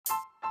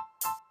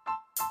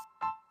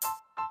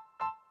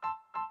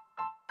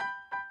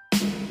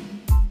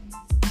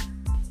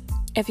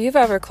If you've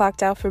ever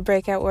clocked out for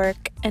break at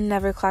work and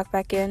never clocked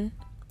back in,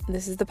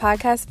 this is the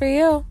podcast for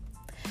you.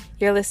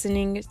 You're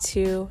listening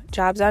to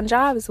Jobs on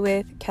Jobs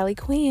with Kelly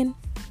Queen.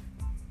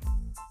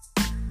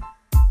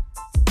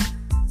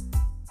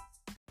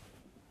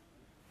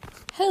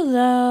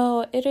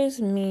 Hello, it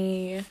is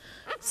me.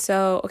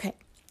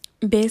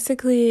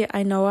 Basically,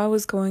 I know I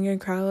was going in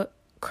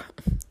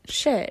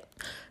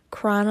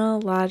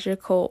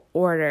chronological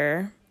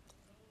order,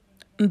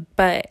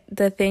 but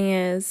the thing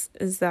is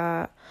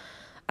that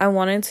I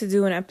wanted to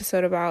do an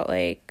episode about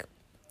like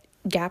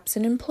gaps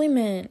in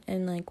employment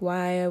and like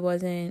why I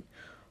wasn't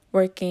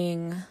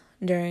working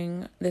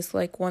during this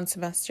like one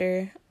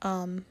semester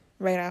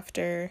right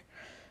after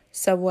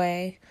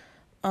Subway.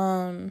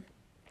 Things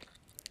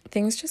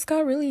just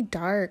got really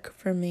dark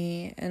for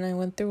me and I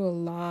went through a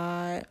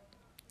lot.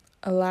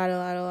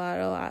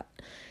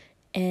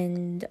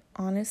 And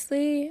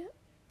honestly,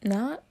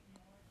 not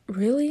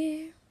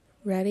really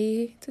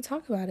ready to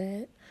talk about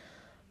it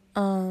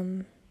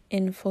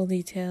in full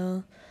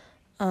detail.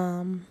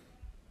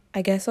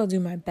 I guess I'll do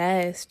my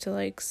best to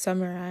like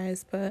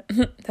summarize, but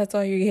that's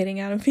all you're getting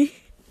out of me.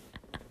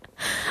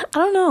 I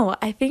don't know.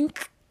 I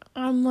think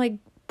I'm like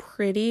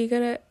pretty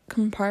good at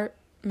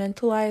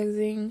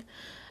compartmentalizing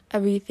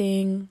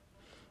everything.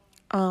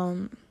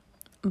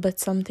 But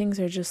some things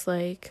are just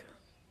like,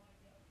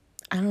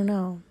 I don't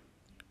know.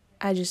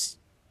 I just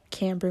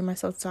can't bring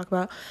myself to talk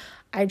about.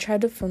 I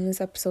tried to film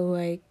this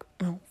episode,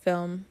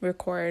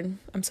 record.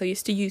 I'm so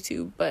used to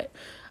YouTube, but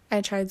I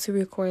tried to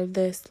record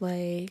this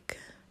like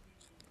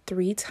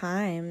 3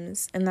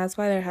 times, and that's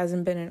why there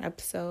hasn't been an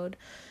episode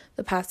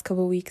the past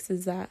couple weeks,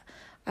 is that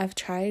I've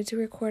tried to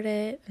record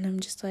it, and I'm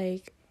just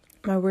like,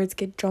 my words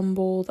get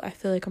jumbled. I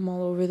feel like I'm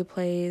all over the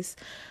place.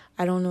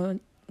 I don't know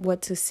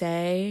what to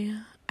say.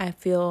 I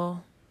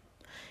feel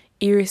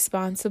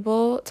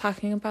irresponsible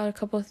talking about a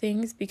couple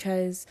things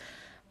because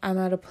I'm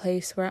at a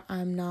place where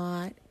I'm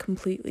not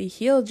completely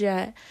healed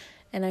yet,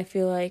 and I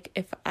feel like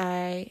if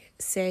I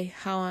say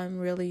how I'm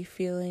really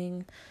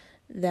feeling,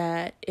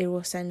 that it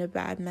will send a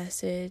bad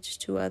message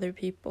to other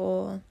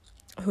people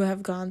who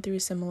have gone through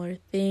similar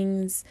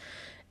things,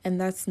 and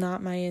that's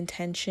not my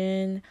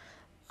intention.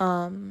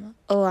 A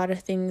lot of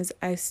things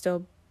I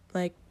still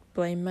like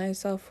blame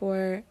myself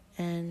for,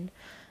 and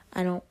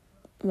I don't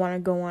want to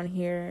go on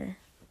here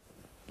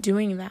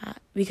doing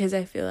that because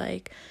I feel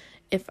like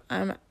if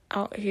I'm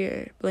out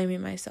here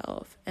blaming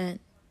myself and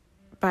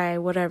by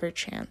whatever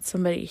chance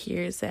somebody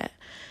hears it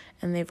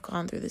and they've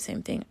gone through the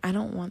same thing, I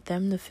don't want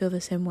them to feel the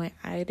same way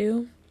I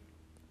do.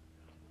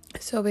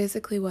 So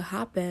basically what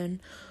happened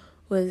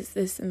was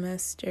this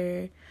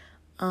semester,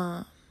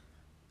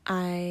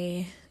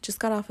 I just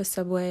got off a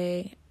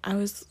Subway. I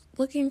was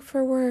looking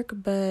for work,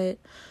 but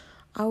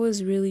I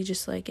was really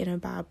just like in a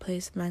bad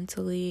place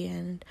mentally,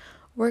 and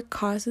work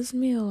causes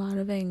me a lot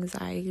of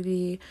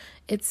anxiety.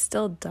 It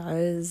still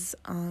does.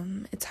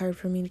 It's hard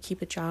for me to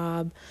keep a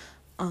job.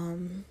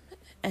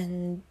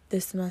 And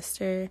this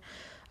semester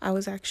I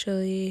was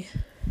actually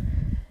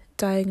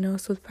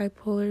diagnosed with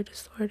bipolar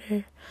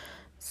disorder.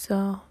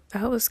 So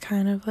that was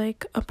kind of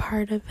like a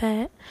part of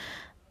it.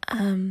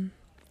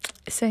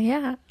 So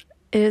yeah,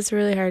 it is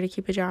really hard to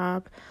keep a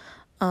job,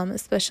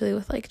 especially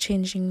with like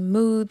changing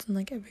moods and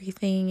like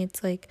everything.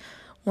 It's like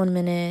 1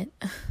 minute.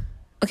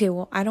 Okay,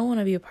 well, I don't want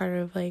to be a part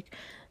of like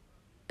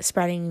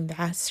spreading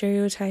that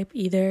stereotype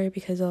either,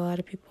 because a lot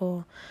of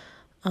people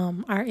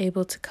are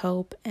able to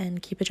cope and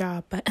keep a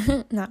job, but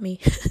not me.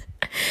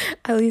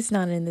 At least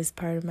not in this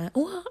part of my...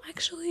 Well,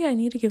 actually, I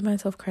need to give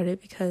myself credit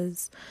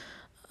because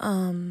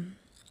I've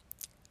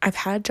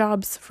had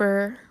jobs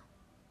for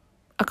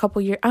a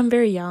couple years. I'm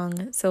very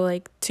young, so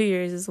like 2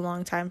 years is a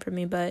long time for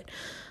me, but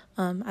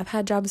I've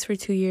had jobs for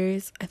 2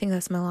 years. I think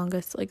that's my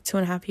longest, like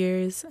 2.5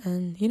 years,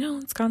 and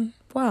it's gone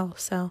well.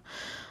 So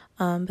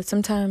but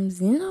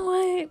sometimes, you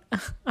know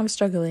what, I'm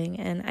struggling,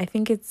 and I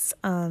think it's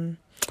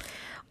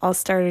I'll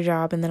start a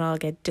job and then I'll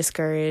get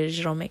discouraged.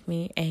 It'll make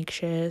me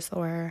anxious,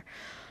 or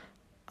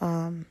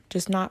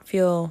just not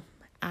feel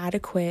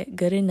adequate,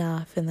 good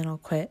enough, and then I'll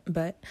quit.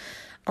 But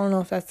I don't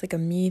know if that's like a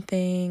me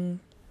thing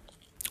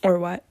or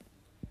what.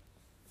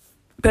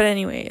 But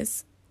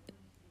anyways,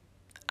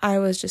 I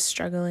was just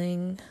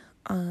struggling.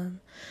 I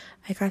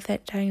got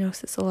that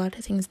diagnosis. A lot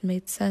of things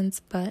made sense,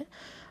 but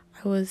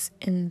I was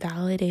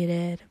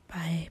invalidated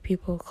by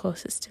people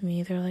closest to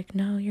me. They're like,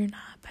 no, you're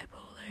not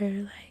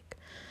bipolar. Like,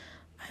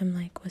 I'm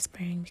like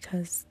whispering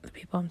because the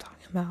people I'm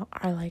talking about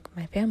are like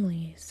my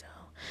family. So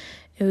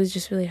it was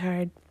just really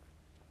hard.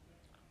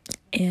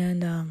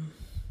 And I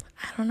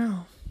don't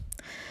know.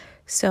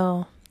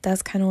 So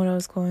that's kind of what I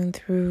was going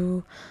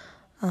through,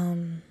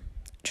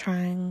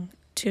 trying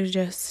to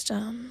just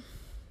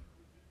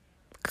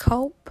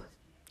cope,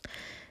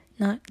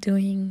 not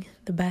doing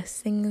the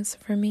best things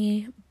for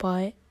me,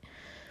 but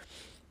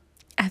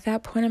at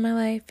that point in my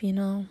life,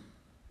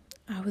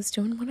 I was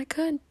doing what I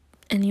could.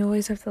 And you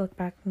always have to look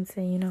back and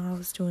say, I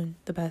was doing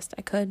the best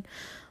I could.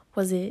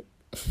 Was it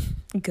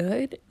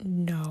good?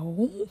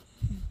 No.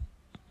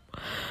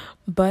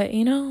 But,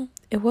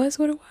 it was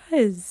what it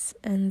was.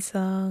 And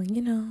so,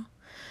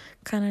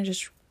 kind of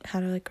just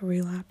had a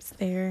relapse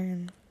there,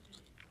 and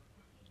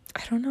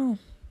I don't know.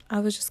 I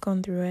was just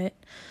going through it.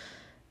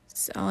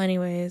 So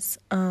anyways,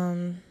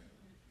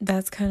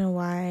 that's kind of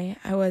why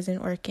I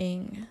wasn't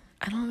working.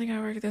 I don't think I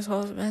worked this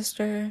whole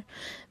semester.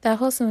 That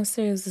whole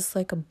semester is just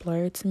a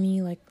blur to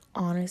me,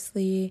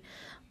 honestly.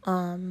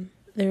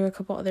 There were a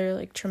couple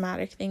other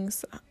traumatic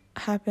things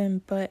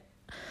happened, but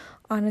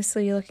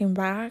honestly, looking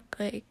back,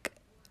 I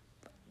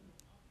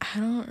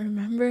don't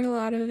remember a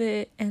lot of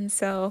it, and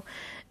so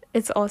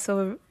it's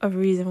also a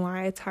reason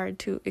why it's hard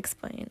to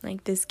explain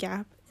this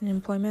gap in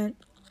employment.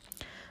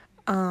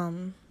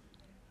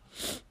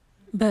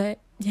 But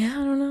yeah,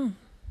 I don't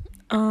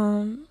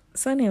know.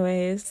 So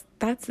anyways,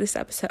 that's this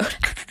episode.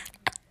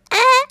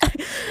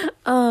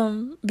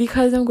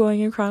 Because I'm going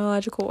in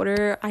chronological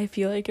order, I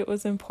feel like it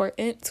was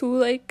important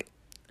to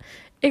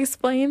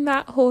explain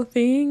that whole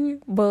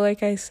thing, but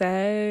like I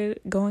said,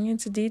 going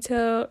into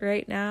detail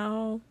right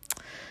now,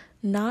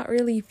 not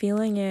really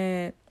feeling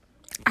it.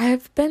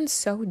 I've been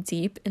so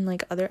deep in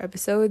other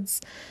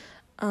episodes.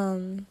 I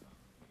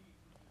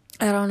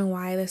don't know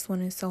why this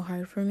one is so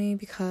hard for me,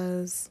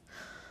 because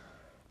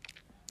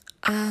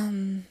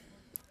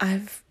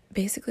I've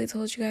basically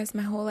told you guys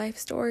my whole life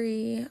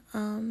story,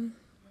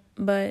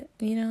 but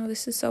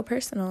this is so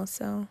personal,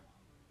 so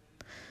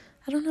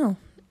I don't know.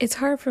 It's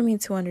hard for me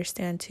to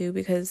understand too,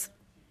 because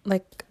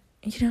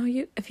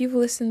if you've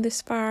listened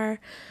this far,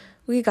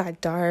 we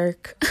got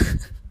dark.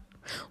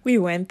 We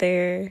went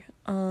there,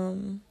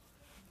 and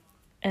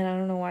I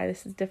don't know why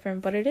this is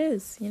different, but it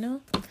is,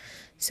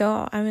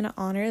 so I'm gonna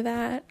honor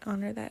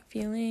that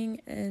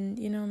feeling, and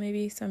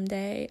maybe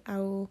someday I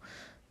will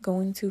go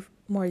into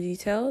more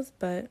details,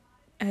 but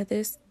at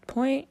this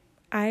point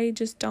I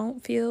just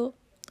don't feel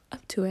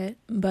up to it.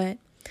 But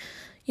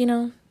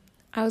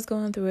I was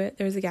going through it.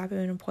 There was a gap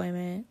in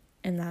employment,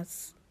 and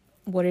that's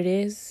what it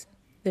is.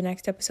 The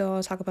next episode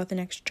I'll talk about the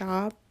next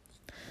job,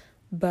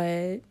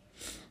 but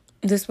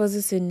this was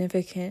a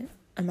significant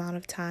amount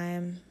of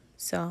time,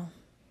 so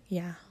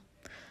yeah.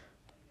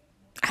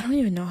 I don't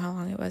even know how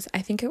long it was. I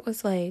think it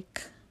was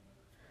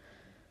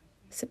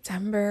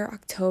September,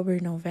 October,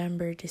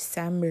 November,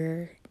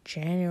 December,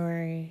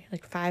 January,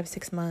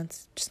 5-6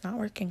 months just not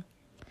working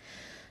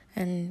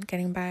and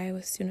getting by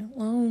with student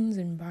loans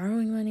and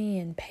borrowing money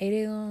and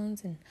payday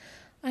loans, and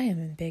I am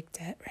in big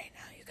debt right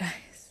now, you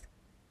guys.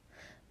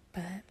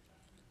 But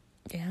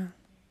yeah,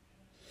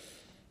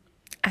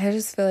 I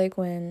just feel like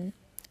when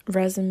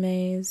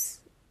resumes,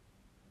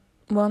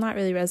 well, not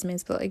really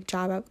resumes, but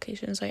job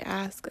applications,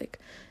 ask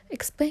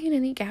explain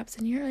any gaps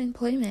in your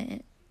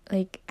employment,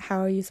 how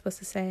are you supposed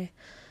to say,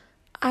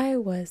 I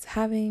was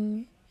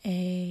having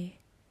a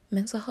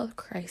mental health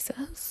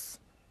crisis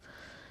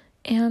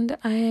and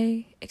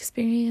I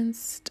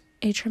experienced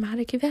a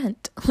traumatic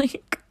event?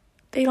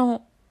 You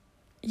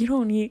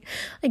don't need,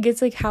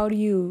 it's how do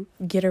you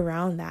get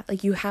around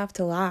that? You have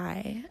to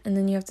lie, and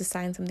then you have to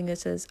sign something that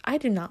says, I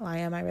did not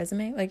lie on my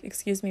resume.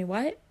 Excuse me,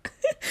 what?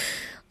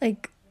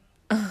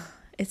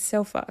 It's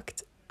so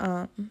fucked.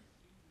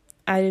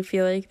 I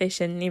feel like they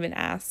shouldn't even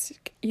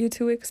ask you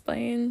to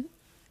explain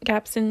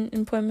gaps in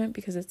employment,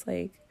 because it's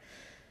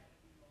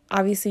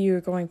obviously you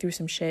were going through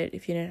some shit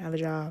if you didn't have a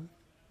job.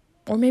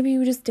 Or maybe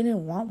you just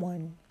didn't want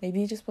one.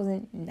 Maybe it just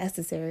wasn't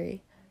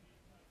necessary.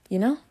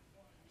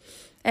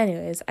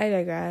 Anyways, I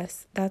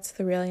digress. That's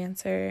the real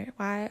answer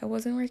why I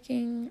wasn't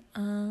working.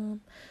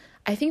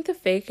 I think the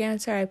fake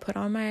answer I put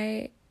on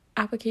my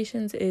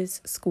applications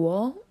is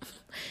school.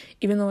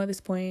 Even though at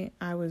this point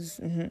I was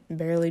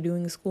barely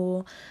doing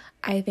school.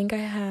 I think I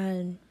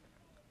had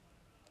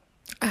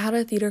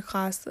a theater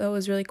class that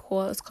was really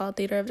cool. It was called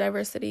Theater of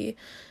Diversity,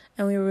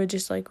 and we would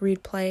just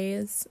read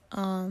plays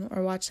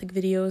or watch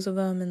videos of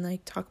them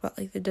and talk about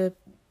the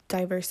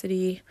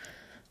diversity.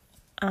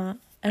 I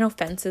know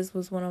Fences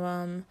was one of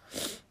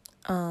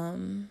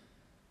them.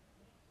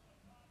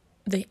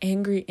 The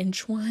Angry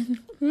Inch one.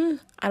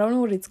 I don't know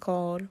what it's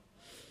called.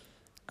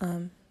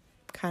 Kind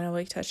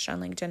of touched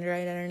on gender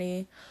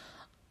identity.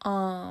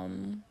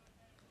 And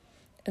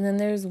then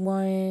there's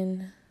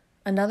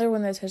another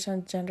one that touched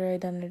on gender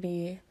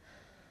identity.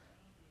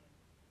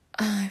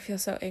 I feel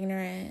so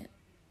ignorant.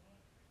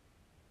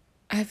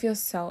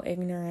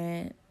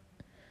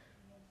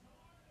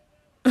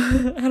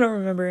 I don't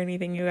remember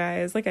anything, you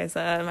guys. Like I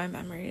said, my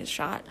memory is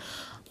shot.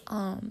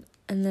 And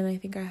then I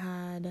think I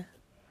had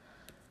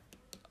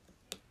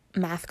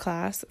math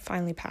class.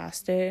 Finally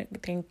passed it.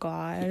 Thank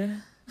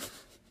God.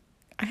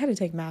 I had to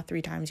take math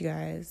 3 times, you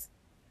guys.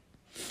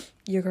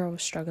 Your girl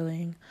was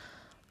struggling.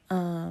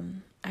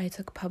 I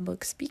took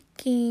public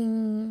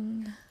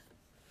speaking.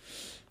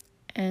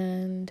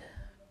 And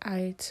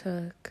I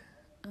took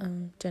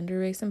gender,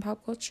 race, and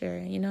pop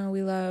culture.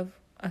 We love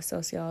a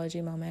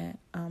sociology moment.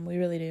 We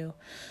really do.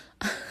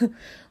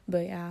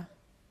 But yeah,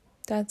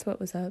 that's what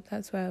was up.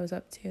 That's what I was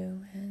up to.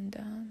 And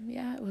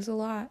yeah, it was a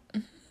lot.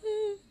 It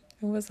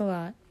was a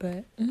lot,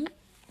 but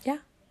yeah.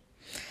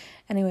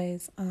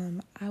 Anyways,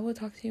 I will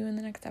talk to you in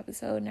the next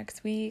episode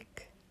next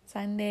week,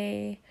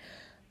 Sunday.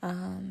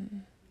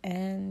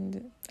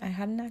 And I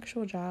had an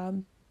actual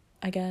job.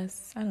 I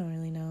guess. I don't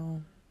really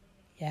know.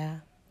 Yeah.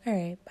 All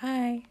right.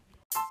 Bye.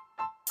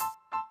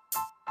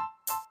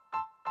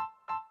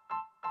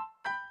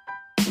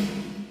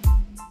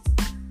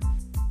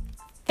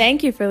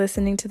 Thank you for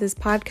listening to this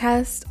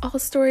podcast. All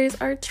stories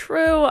are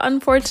true,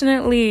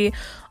 unfortunately,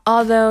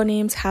 although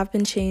names have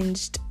been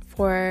changed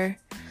for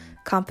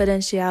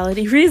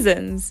confidentiality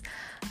reasons.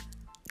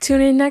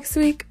 Tune in next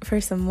week for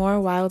some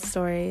more wild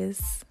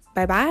stories.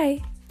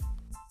 Bye-bye.